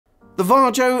The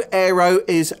VARJO Aero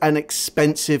is an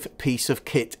expensive piece of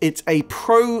kit. It's a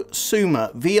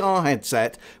prosumer VR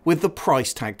headset with the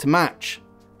price tag to match.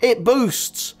 It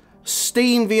boosts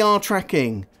Steam VR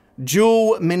tracking,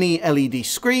 dual mini LED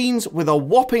screens with a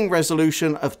whopping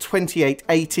resolution of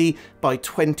 2880 by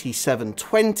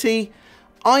 2720,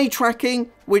 eye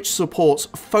tracking, which supports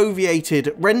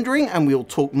foveated rendering, and we'll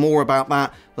talk more about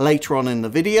that later on in the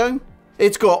video.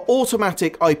 It's got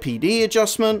automatic IPD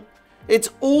adjustment. It's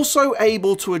also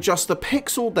able to adjust the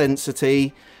pixel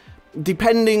density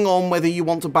depending on whether you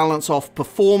want to balance off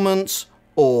performance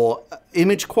or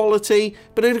image quality,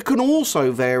 but it can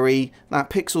also vary that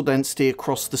pixel density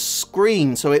across the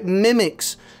screen, so it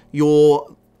mimics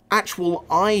your actual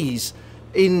eyes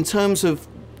in terms of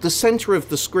the center of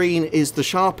the screen is the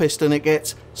sharpest, and it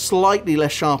gets slightly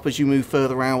less sharp as you move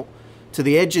further out to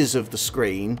the edges of the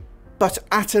screen, but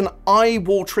at an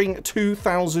eye-watering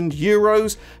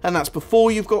 €2,000, and that's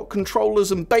before you've got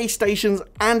controllers and base stations,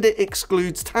 and it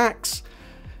excludes tax.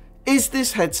 Is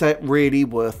this headset really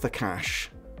worth the cash?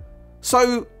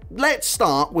 So let's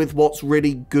start with what's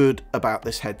really good about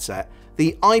this headset.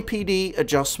 The IPD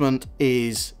adjustment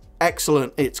is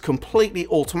excellent. It's completely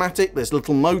automatic. There's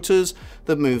little motors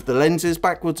that move the lenses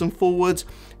backwards and forwards.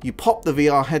 You pop the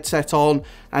VR headset on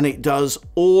and it does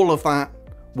all of that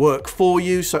work for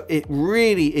you, so it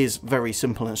really is very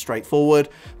simple and straightforward.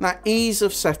 And that ease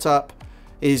of setup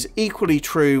is equally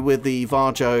true with the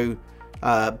VARJO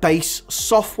base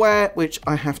software, which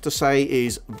I have to say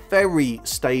is very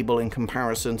stable in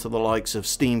comparison to the likes of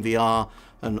Steam VR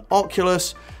and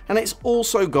Oculus, and it's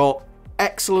also got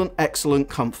excellent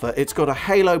comfort. It's got a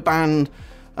halo band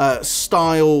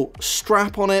style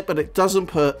strap on it, but it doesn't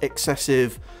put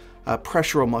excessive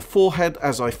pressure on my forehead,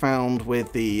 as I found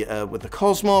with the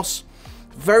Cosmos.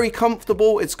 Very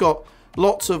comfortable. It's got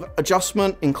lots of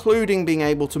adjustment, including being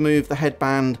able to move the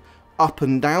headband up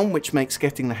and down, which makes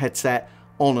getting the headset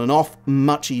on and off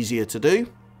much easier to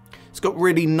do. It's got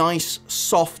really nice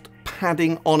soft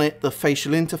padding on it. The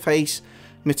facial interface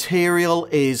material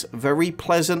is very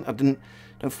pleasant. I don't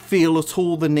feel at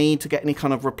all the need to get any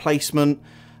kind of replacement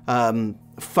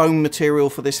foam material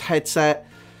for this headset.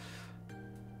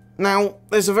 Now,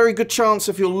 there's a very good chance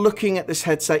if you're looking at this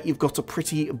headset, you've got a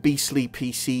pretty beastly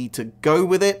PC to go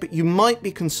with it, but you might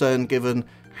be concerned given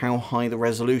how high the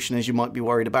resolution is. You might be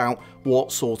worried about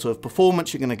what sort of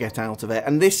performance you're going to get out of it.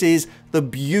 And this is the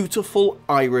beautiful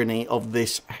irony of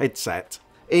this headset.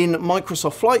 In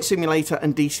Microsoft Flight Simulator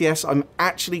and DCS, I'm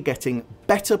actually getting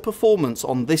better performance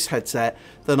on this headset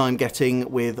than I'm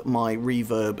getting with my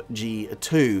Reverb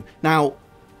G2. Now,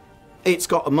 it's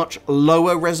got a much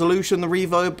lower resolution, the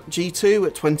Reverb G2,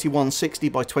 at 2160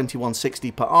 by 2160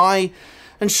 per eye.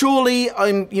 And surely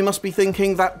you must be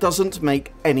thinking that doesn't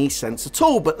make any sense at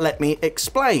all, but let me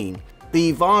explain.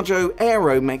 The VARJO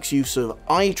Aero makes use of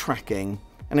eye tracking,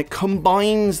 and it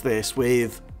combines this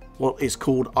with what is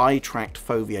called eye-tracked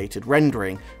foveated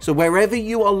rendering. So wherever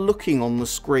you are looking on the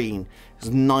screen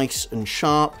is nice and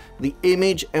sharp. The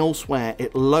image elsewhere,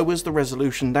 it lowers the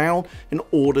resolution down in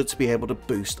order to be able to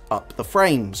boost up the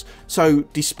frames. So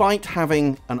despite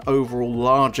having an overall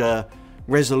larger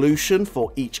resolution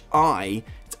for each eye,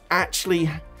 it's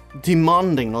actually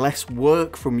demanding less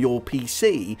work from your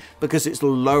PC because it's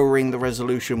lowering the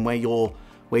resolution where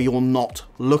you're not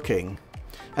looking.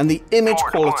 And the image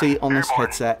quality on this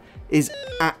headset is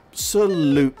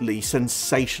absolutely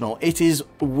sensational. It is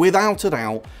without a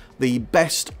doubt the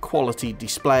best quality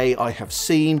display I have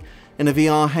seen in a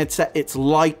VR headset. It's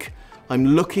like I'm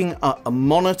looking at a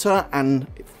monitor, and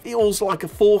it feels like a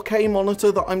 4K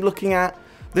monitor that I'm looking at.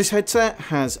 This headset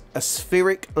has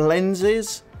aspheric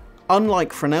lenses.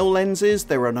 Unlike Fresnel lenses,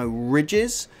 there are no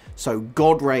ridges, so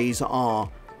God rays are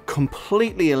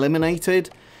completely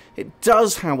eliminated. It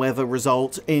does, however,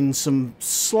 result in some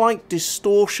slight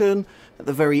distortion at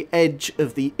the very edge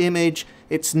of the image.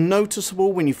 It's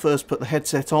noticeable when you first put the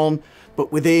headset on,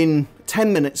 but within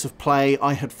 10 minutes of play,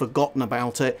 I had forgotten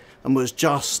about it and was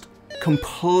just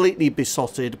completely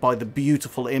besotted by the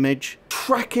beautiful image.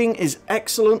 Tracking is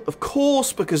excellent, of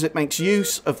course, because it makes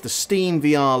use of the Steam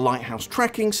VR Lighthouse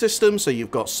tracking system, so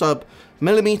you've got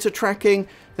sub-millimeter tracking.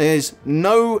 There's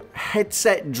no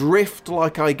headset drift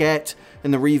like I get in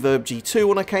the Reverb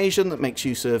G2 on occasion that makes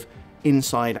use of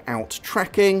inside-out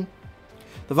tracking.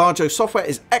 The VARJO software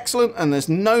is excellent, and there's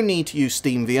no need to use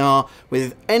Steam VR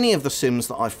with any of the sims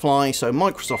that I fly, so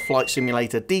Microsoft Flight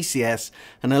Simulator, DCS,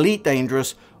 and Elite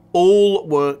Dangerous all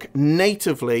work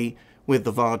natively with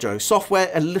the VARJO software.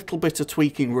 A little bit of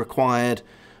tweaking required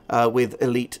with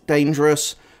Elite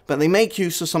Dangerous, but they make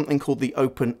use of something called the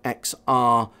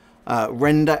OpenXR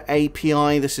render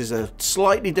API. This is a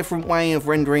slightly different way of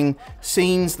rendering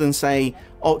scenes than, say,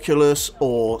 Oculus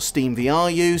or Steam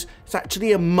VR use. It's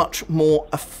actually a much more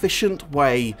efficient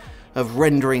way of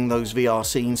rendering those VR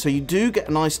scenes, so you do get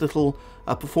a nice little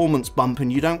performance bump,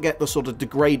 and you don't get the sort of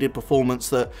degraded performance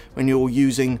that when you're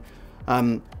using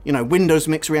you know, Windows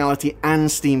Mixed Reality and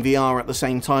Steam VR at the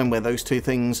same time, where those two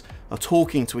things are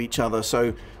talking to each other.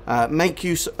 So make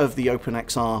use of the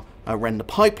OpenXR render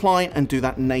pipeline and do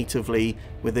that natively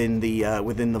within the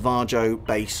VARJO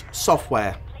base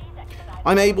software.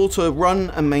 I'm able to run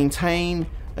and maintain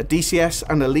a DCS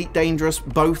and Elite Dangerous,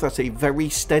 both at a very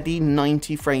steady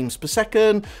 90 frames per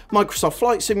second. Microsoft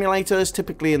Flight Simulator is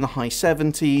typically in the high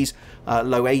 70s,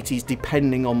 low 80s,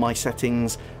 depending on my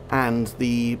settings and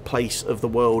the place of the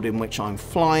world in which I'm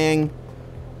flying.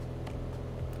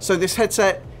 So this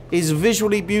headset is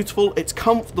visually beautiful, it's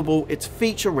comfortable, it's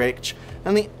feature rich,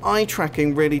 and the eye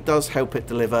tracking really does help it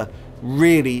deliver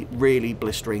really, really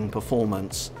blistering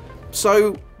performance.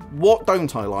 So what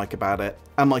don't I like about it?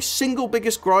 And my single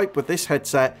biggest gripe with this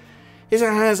headset is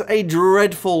it has a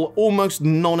dreadful, almost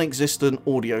non-existent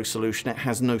audio solution. It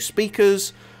has no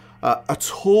speakers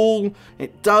at all.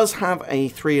 It does have a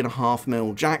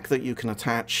 3.5mm jack that you can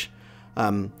attach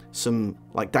some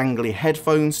like dangly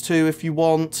headphones to if you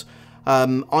want.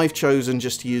 I've chosen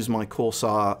just to use my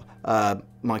Corsair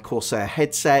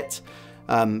headset.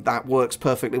 That works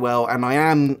perfectly well, and I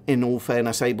am, in all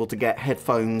fairness, able to get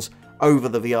headphones over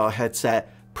the VR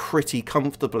headset pretty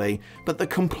comfortably. But the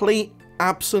complete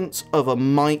absence of a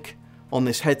mic on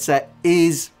this headset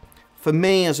is, for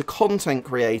me as a content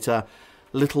creator,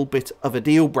 a little bit of a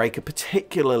deal breaker,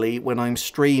 particularly when I'm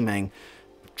streaming.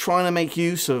 Trying to make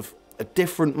use of a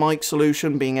different mic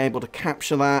solution, being able to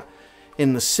capture that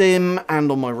in the sim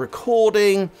and on my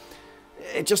recording,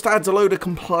 it just adds a load of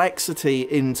complexity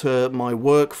into my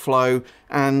workflow,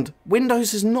 and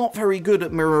Windows is not very good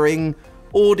at mirroring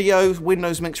audio.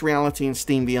 Windows Mixed Reality and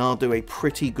Steam VR do a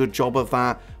pretty good job of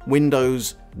that.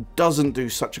 Windows doesn't do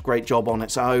such a great job on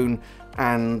its own,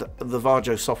 and the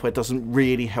VARJO software doesn't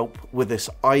really help with this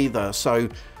either. So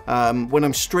when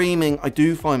I'm streaming, I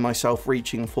do find myself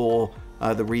reaching for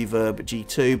the Reverb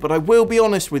G2, but I will be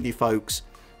honest with you folks,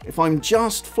 if I'm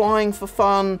just flying for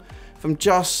fun, if I'm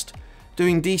just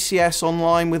doing DCS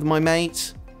online with my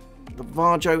mates, the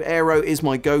VARJO Aero is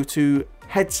my go-to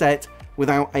headset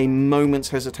without a moment's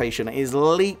hesitation. It is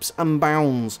leaps and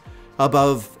bounds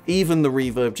above even the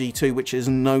Reverb G2, which is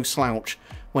no slouch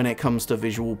when it comes to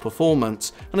visual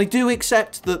performance. And I do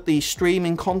accept that the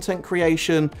streaming content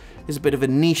creation is a bit of a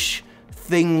niche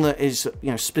thing that is,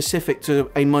 you know, specific to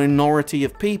a minority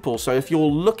of people. So if you're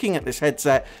looking at this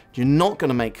headset, you're not going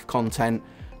to make content,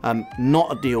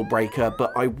 not a deal breaker,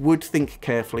 but I would think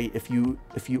carefully if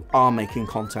you are making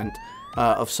content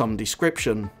of some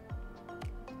description.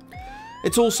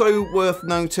 It's also worth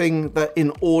noting that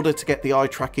in order to get the eye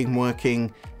tracking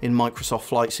working in Microsoft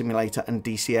Flight Simulator and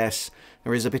DCS,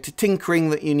 there is a bit of tinkering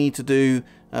that you need to do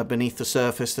beneath the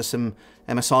surface. There's some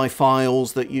MSI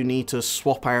files that you need to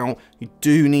swap out. You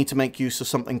do need to make use of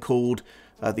something called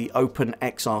the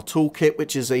XR Toolkit,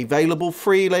 which is available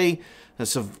freely.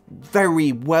 It's a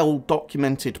very well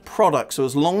documented product, so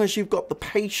as long as you've got the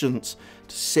patience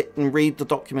to sit and read the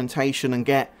documentation and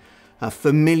get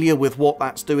familiar with what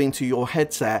that's doing to your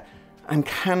headset, and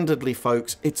candidly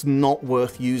folks, it's not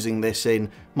worth using this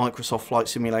in Microsoft Flight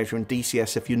Simulator and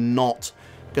DCS if you're not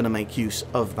going to make use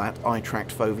of that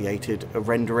eye-tracked foveated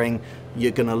rendering.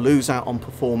 You're going to lose out on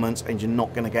performance, and you're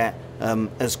not going to get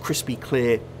as crispy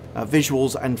clear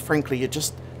visuals, and frankly you're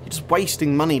just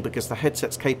wasting money because the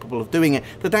headset's capable of doing it.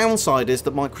 The downside is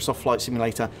that Microsoft Flight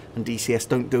Simulator and DCS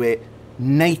don't do it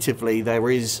natively. There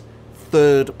is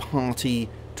third-party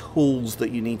tools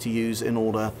that you need to use in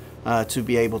order to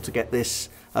be able to get this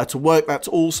to work. That's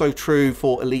also true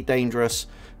for Elite Dangerous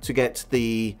to get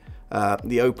the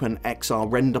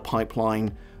OpenXR render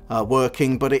pipeline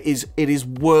working, but it is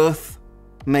worth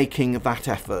making that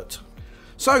effort.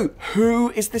 So who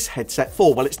is this headset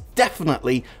for? Well, it's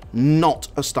definitely not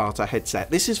a starter headset.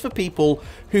 This is for people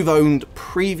who've owned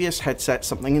previous headsets,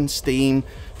 something in Steam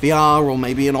VR or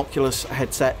maybe an Oculus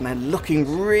headset, and they're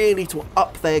looking really to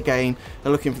up their game.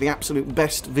 They're looking for the absolute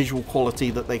best visual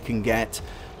quality that they can get.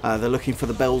 They're looking for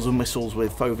the bells and whistles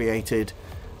with foveated,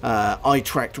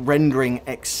 eye-tracked rendering,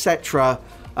 etc.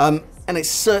 And it's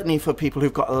certainly for people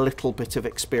who've got a little bit of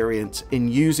experience in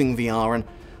using VR and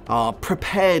are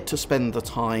prepared to spend the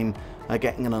time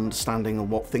getting an understanding of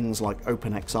what things like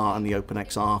OpenXR and the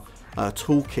OpenXR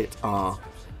Toolkit are.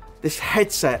 This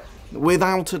headset,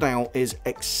 without a doubt, is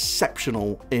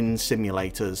exceptional in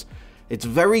simulators. It's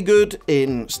very good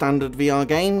in standard VR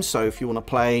games, so if you want to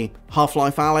play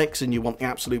Half-Life Alyx and you want the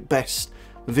absolute best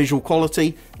visual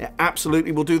quality, it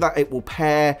absolutely will do that. It will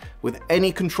pair with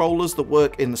any controllers that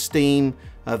work in the Steam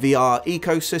VR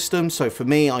ecosystem. So for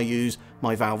me, I use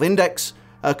my Valve Index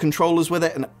controllers with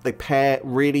it, and they pair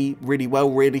really, really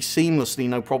well, really seamlessly,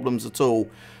 no problems at all.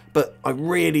 But I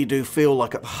really do feel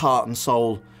like at the heart and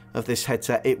soul of this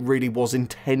headset, it really was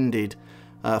intended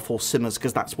for simmers,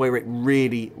 because that's where it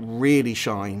really, really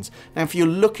shines. Now, if you're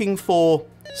looking for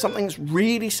something that's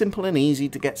really simple and easy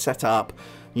to get set up,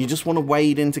 you just want to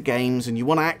wade into games and you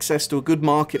want access to a good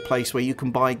marketplace where you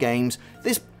can buy games,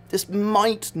 this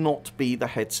might not be the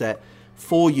headset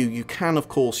for you. You can, of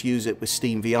course, use it with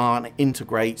Steam VR and it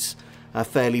integrates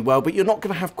fairly well, but you're not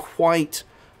going to have quite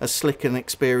as slick an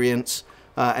experience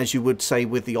as you would, say,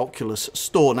 with the Oculus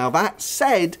Store. Now, that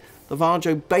said, the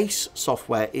VARJO base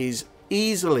software is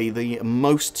easily the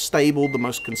most stable, the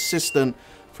most consistent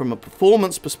from a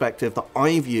performance perspective that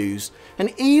I've used.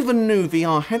 And even new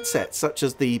VR headsets, such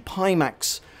as the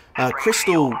Pimax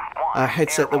Crystal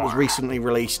headset that was recently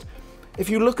released, if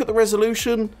you look at the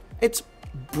resolution, it's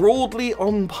broadly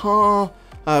on par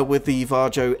with the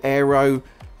VARJO Aero.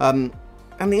 And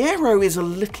the Aero is a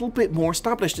little bit more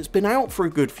established. It's been out for a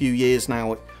good few years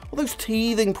now. All those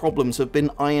teething problems have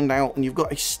been ironed out, and you've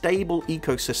got a stable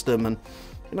ecosystem. And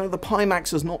you know, the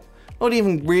Pimax has not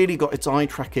even really got its eye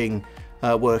tracking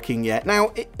working yet.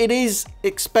 Now, it is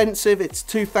expensive. It's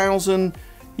 2,000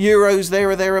 euros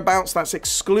there or thereabouts. That's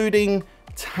excluding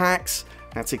tax.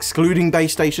 That's excluding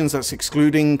base stations. That's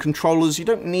excluding controllers. You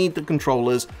don't need the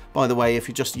controllers, by the way, if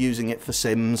you're just using it for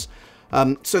sims.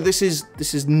 So this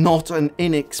is not an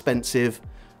inexpensive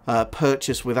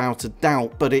purchase without a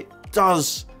doubt, but it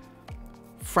does,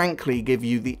 frankly, give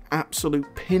you the absolute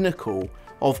pinnacle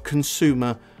of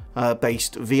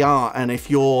consumer-based VR. And if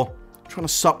you're trying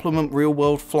to supplement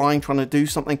real-world flying, trying to do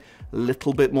something a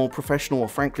little bit more professional, or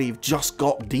frankly, you've just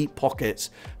got deep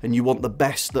pockets and you want the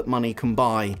best that money can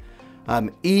buy,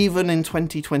 even in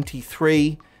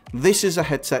 2023, this is a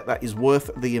headset that is worth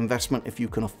the investment if you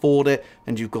can afford it,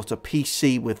 and you've got a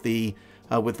PC with the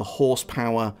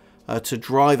horsepower to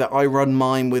drive it. I run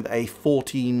mine with a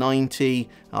 4090,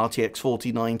 RTX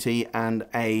 4090, and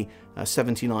a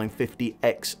 7950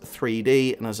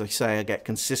 X3D, and as I say, I get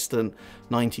consistent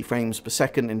 90 frames per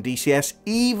second in DCS,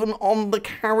 even on the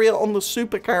carrier, on the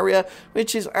super carrier,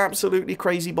 which is absolutely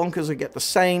crazy bonkers. I get the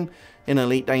same in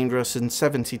Elite Dangerous and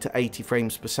 70 to 80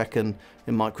 frames per second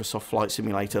in Microsoft Flight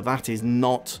Simulator. That is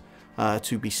not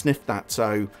to be sniffed at.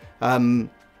 So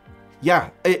yeah,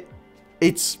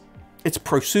 it's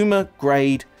prosumer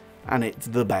grade, and it's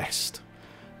the best.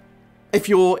 If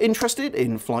you're interested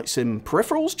in flight sim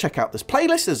peripherals, check out this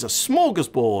playlist. There's a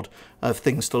smorgasbord of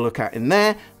things to look at in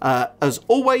there. As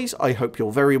always, I hope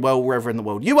you're very well wherever in the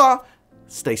world you are.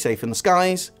 Stay safe in the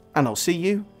skies, and I'll see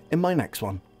you in my next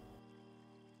one.